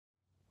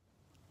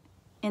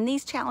In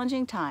these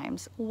challenging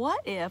times,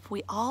 what if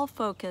we all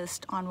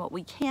focused on what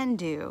we can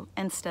do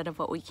instead of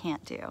what we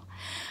can't do?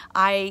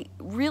 I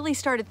really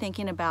started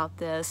thinking about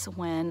this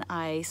when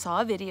I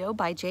saw a video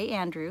by Jay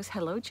Andrews,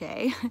 hello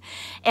Jay,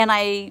 and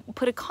I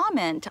put a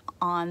comment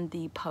on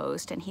the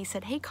post and he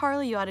said, hey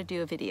Carla, you ought to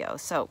do a video.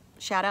 So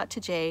shout out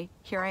to Jay,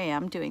 here I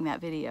am doing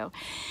that video.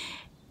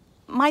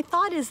 My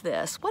thought is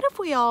this, what if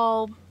we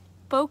all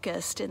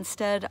focused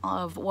instead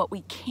of what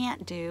we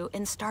can't do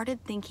and started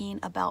thinking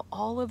about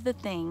all of the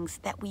things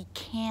that we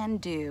can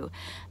do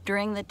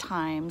during the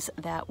times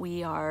that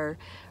we are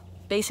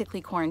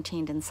basically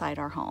quarantined inside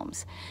our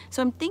homes.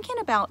 So I'm thinking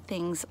about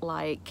things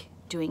like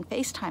doing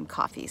FaceTime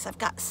coffees. I've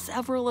got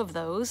several of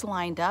those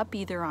lined up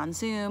either on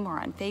Zoom or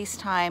on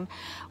FaceTime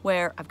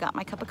where I've got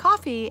my cup of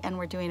coffee and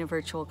we're doing a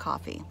virtual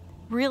coffee.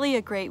 Really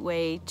a great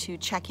way to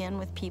check in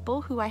with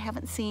people who I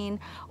haven't seen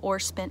or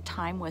spent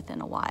time with in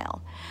a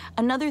while.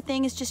 Another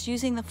thing is just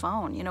using the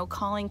phone,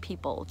 calling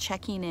people,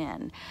 checking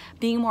in.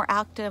 Being more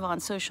active on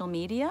social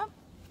media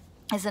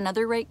is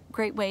another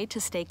great way to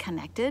stay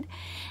connected.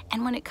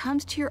 And when it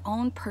comes to your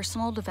own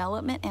personal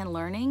development and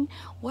learning,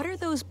 what are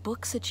those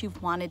books that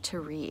you've wanted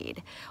to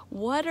read?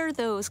 What are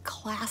those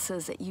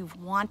classes that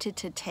you've wanted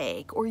to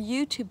take or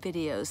YouTube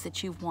videos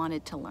that you've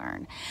wanted to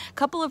learn? A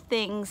couple of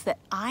things that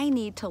I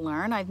need to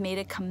learn. I've made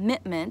a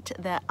commitment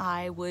that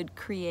I would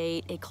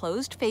create a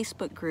closed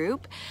Facebook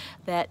group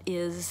that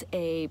is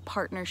a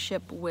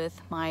partnership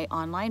with my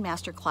online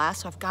masterclass.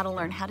 So I've got to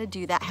learn how to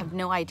do that. I have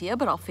no idea,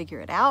 but I'll figure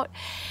it out.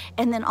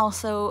 And then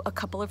also a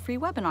couple of free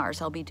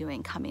webinars I'll be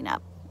doing coming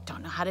up.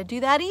 Don't know how to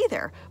do that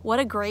either. What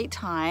a great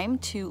time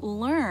to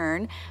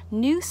learn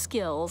new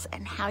skills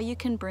and how you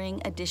can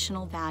bring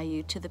additional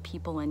value to the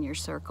people in your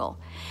circle.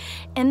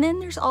 And then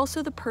there's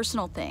also the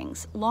personal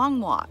things, long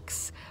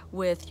walks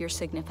with your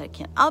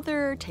significant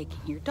other, taking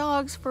your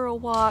dogs for a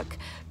walk,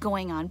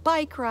 going on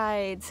bike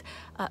rides,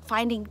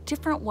 finding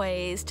different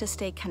ways to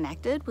stay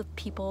connected with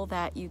people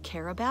that you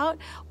care about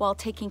while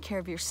taking care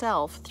of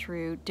yourself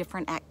through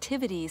different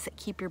activities that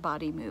keep your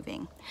body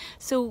moving.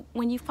 So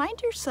when you find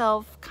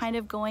yourself kind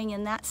of going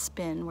in that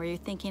spin where you're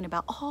thinking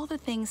about all the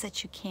things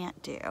that you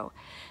can't do,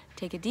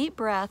 take a deep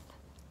breath,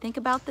 think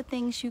about the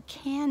things you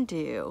can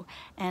do,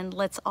 and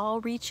let's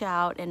all reach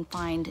out and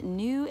find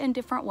new and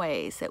different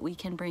ways that we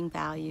can bring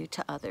value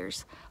to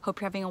others. Hope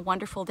you're having a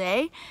wonderful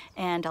day,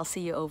 and I'll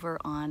see you over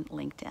on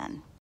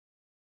LinkedIn.